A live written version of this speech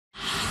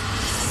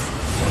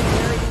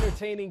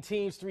entertaining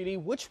teams,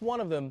 3D. Which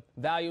one of them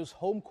values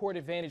home court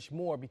advantage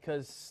more?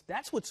 Because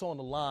that's what's on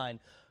the line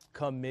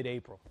come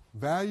mid-April.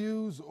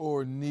 Values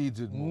or needs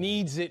it more?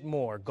 Needs it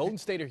more. Golden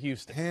State or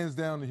Houston? Hands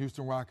down, the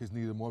Houston Rockets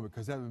need it more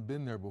because they haven't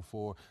been there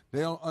before. They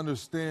don't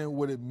understand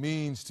what it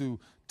means to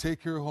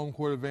take your home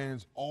court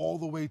advantage all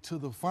the way to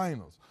the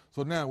finals.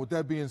 So now, with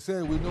that being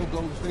said, we know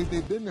Golden State,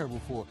 they've been there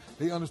before.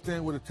 They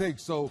understand what it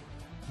takes. So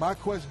my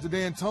question to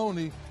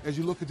D'Antoni, as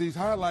you look at these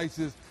highlights,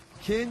 is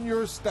can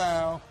your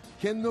style,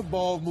 can the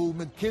ball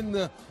movement, can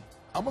the,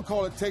 I'm going to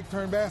call it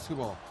take-turn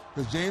basketball.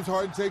 Because James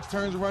Harden takes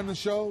turns to run the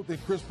show. Then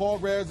Chris Paul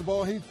grabs the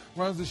ball. He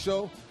runs the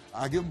show.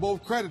 I give them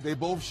both credit. They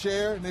both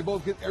share, and they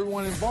both get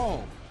everyone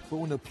involved. But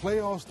when the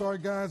playoffs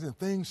start, guys, and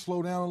things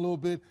slow down a little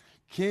bit,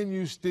 can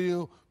you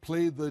still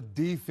play the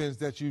defense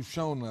that you've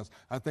shown us?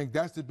 I think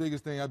that's the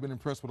biggest thing I've been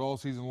impressed with all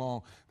season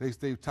long. They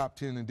stay top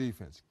 10 in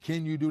defense.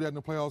 Can you do that in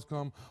the playoffs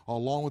come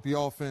along with the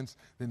offense?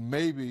 Then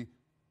maybe,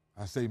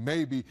 I say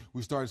maybe,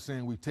 we start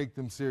saying we take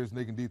them serious and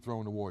they can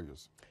dethrone the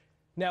Warriors.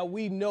 Now,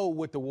 we know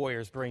what the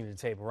Warriors bring to the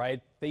table,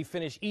 right? They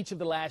finish each of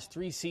the last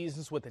 3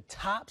 seasons with the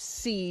top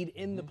seed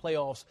in the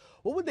playoffs.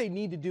 What would they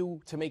need to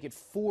do to make it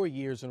 4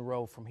 years in a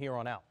row from here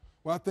on out?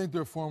 Well, I think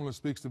their formula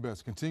speaks the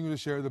best. Continue to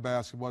share the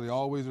basketball. They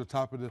always are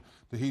top of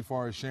the heat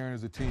far as sharing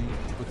as a team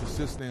with the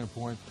assist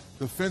standpoint.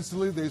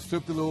 Defensively, they've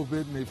slipped a little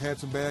bit, and they've had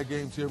some bad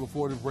games here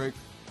before the break.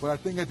 But I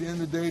think at the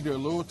end of the day, they're a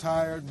little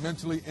tired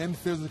mentally and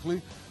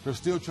physically. They're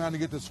still trying to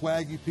get the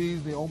Swaggy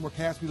P's, the Omar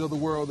Caspies of the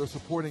world, their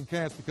supporting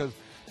cast, because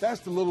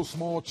that's the little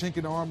small chink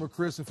in the armor,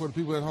 Chris, and for the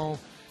people at home,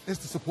 it's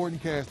the supporting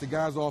cast, the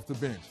guys off the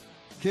bench.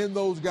 Can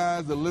those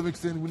guys, the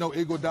Livingston, we know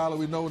Iguodala,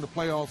 we know in the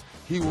playoffs,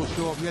 he will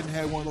show up. He hadn't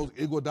had one of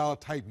those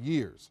Iguodala-type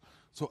years.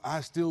 So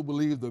I still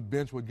believe the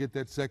bench will get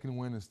that second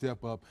win and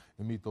step up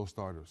and meet those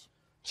starters.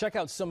 Check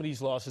out some of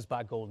these losses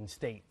by Golden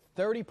State.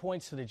 30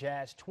 points to the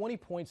Jazz, 20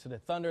 points to the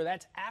Thunder.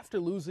 That's after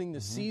losing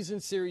the season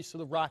series to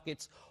the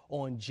Rockets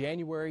on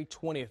January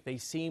 20th. They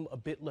seem a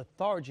bit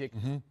lethargic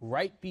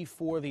right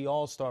before the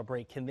All-Star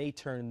break. Can they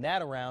turn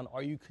that around?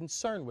 Are you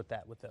concerned with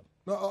that with them?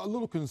 No, a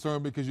little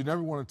concerned because you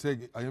never want to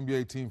take an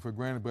NBA team for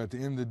granted, but at the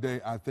end of the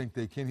day, I think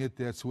they can hit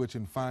that switch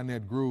and find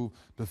that groove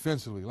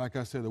defensively. Like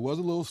I said, there was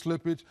a little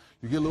slippage.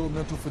 You get a little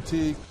mental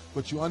fatigue,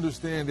 but you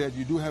understand that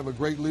you do have a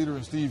great leader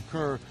in Steve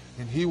Kerr,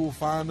 and he will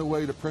find a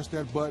way to press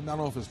that button. I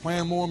don't know if it's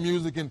playing more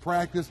music in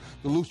practice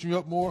to loosen you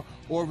up more,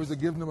 or if it's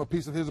giving them a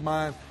piece of his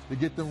mind to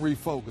get them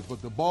refocused.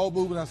 But the ball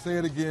movement, I say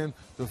it again,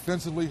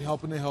 defensively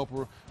helping the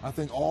helper, I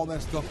think all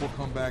that stuff will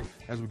come back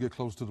as we get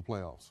close to the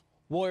playoffs.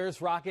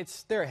 Warriors,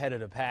 Rockets, they're ahead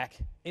of the pack.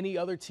 Any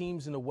other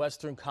teams in the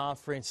Western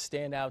Conference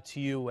stand out to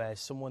you as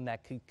someone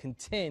that could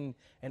contend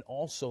and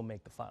also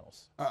make the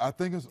finals? I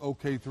think it's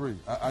OK3.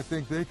 I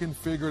think they can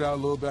figure it out a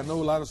little bit. I know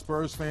a lot of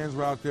Spurs fans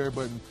are out there,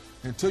 but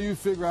until you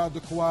figure out the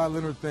Kawhi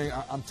Leonard thing,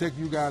 I'm taking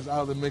you guys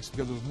out of the mix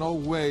because there's no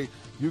way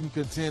you can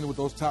contend with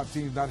those top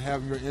teams not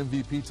having your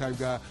MVP-type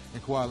guy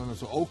in Kawhi Leonard.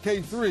 So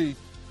OK3,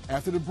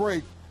 after the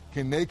break,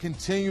 can they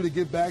continue to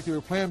get back? They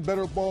were playing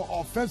better ball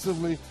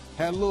offensively,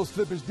 had a little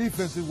slippage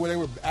defensively where they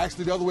were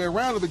actually the other way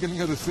around at the beginning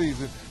of the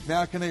season.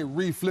 Now can they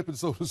re-flip it,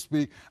 so to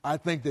speak? I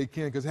think they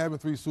can because having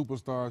 3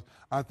 superstars,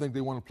 I think they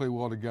want to play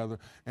well together.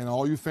 And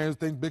all you fans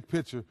think big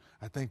picture,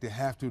 I think they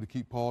have to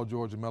keep Paul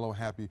George and Melo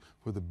happy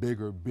for the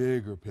bigger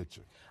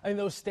picture. I mean,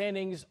 those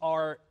standings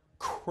are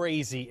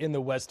crazy in the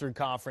Western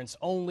Conference.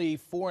 Only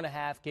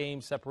 4.5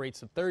 games separates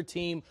the 3rd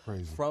team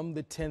from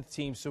the 10th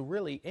team. So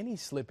really, any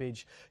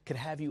slippage could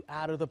have you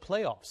out of the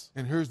playoffs.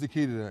 And here's the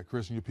key to that,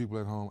 Chris, and you people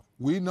at home.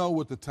 We know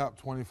what the top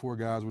 24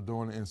 guys were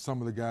doing and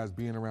some of the guys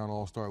being around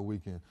All-Star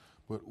Weekend.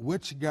 But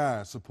which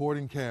guys,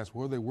 supporting cast,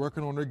 were they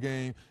working on their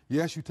game?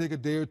 Yes, you take a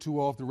day or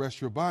 2 off to rest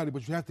your body,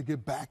 but you have to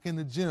get back in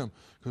the gym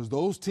because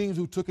those teams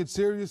who took it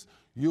serious,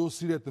 you'll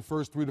see that the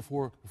first 3 to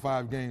 4 to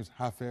 5 games,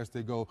 how fast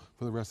they go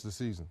for the rest of the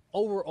season.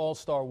 Over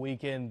All-Star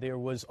Weekend, there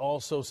was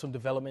also some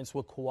developments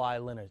with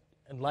Kawhi Leonard.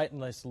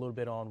 Enlighten us a little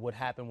bit on what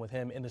happened with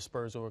him in the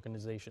Spurs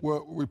organization.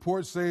 Well,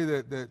 reports say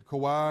that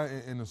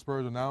Kawhi and the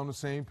Spurs are now on the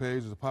same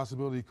page. There's a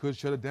possibility he could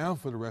shut it down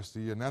for the rest of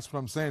the year, and that's what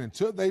I'm saying.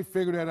 Until they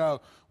figure that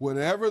out,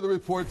 whatever the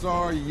reports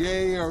are,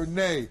 yay or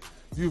nay,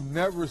 you've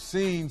never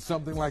seen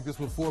something like this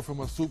before from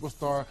a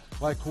superstar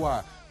like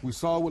Kawhi. We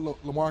saw with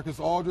LaMarcus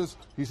Aldridge,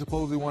 he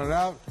supposedly wanted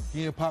out.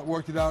 He and Pop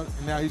worked it out,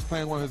 and now he's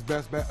playing one of his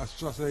best,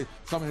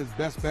 some of his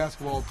best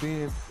basketball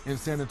being in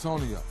San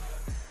Antonio.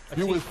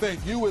 You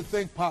would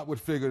think Pop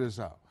would figure this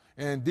out.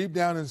 And deep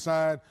down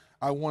inside,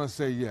 I want to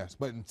say yes.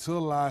 But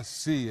until I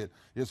see it,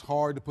 it's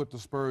hard to put the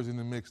Spurs in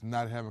the mix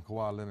not having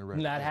Kawhi Leonard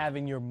ready. Not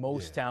having your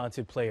most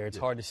talented player. It's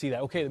hard to see that.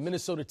 Okay, the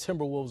Minnesota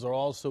Timberwolves are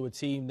also a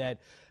team that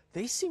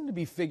they seem to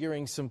be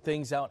figuring some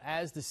things out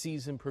as the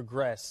season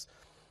progresses.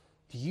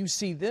 Do you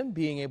see them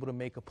being able to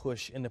make a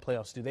push in the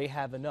playoffs? Do they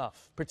have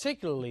enough?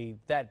 Particularly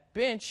that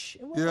bench.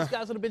 And those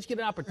guys on the bench get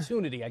an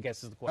opportunity, I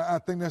guess is the question. I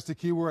think that's the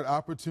key word,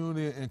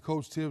 opportunity, and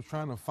Coach Tibbs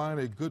trying to find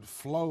a good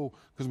flow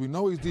because we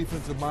know he's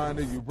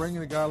defensive-minded. You bring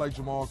in a guy like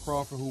Jamal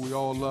Crawford, who we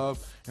all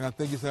love, and I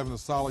think he's having a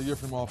solid year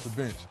from him off the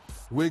bench.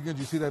 Wiggins,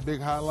 you see that big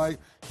highlight?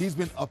 He's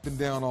been up and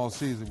down all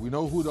season. We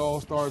know who the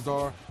all-stars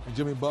are, and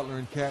Jimmy Butler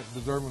and Cat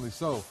deservingly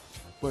so.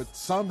 But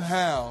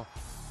somehow,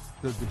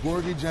 the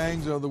Gorgie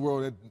Jangs of the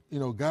world,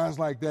 that, guys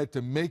like that,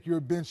 to make your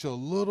bench a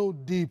little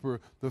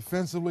deeper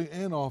defensively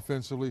and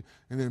offensively,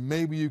 and then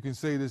maybe you can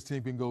say this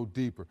team can go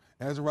deeper.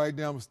 As of right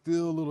now, I'm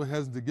still a little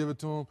hesitant to give it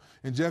to him.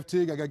 And Jeff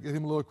Teague, I got to give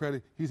him a little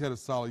credit. He's had a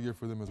solid year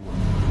for them as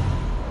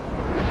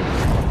well.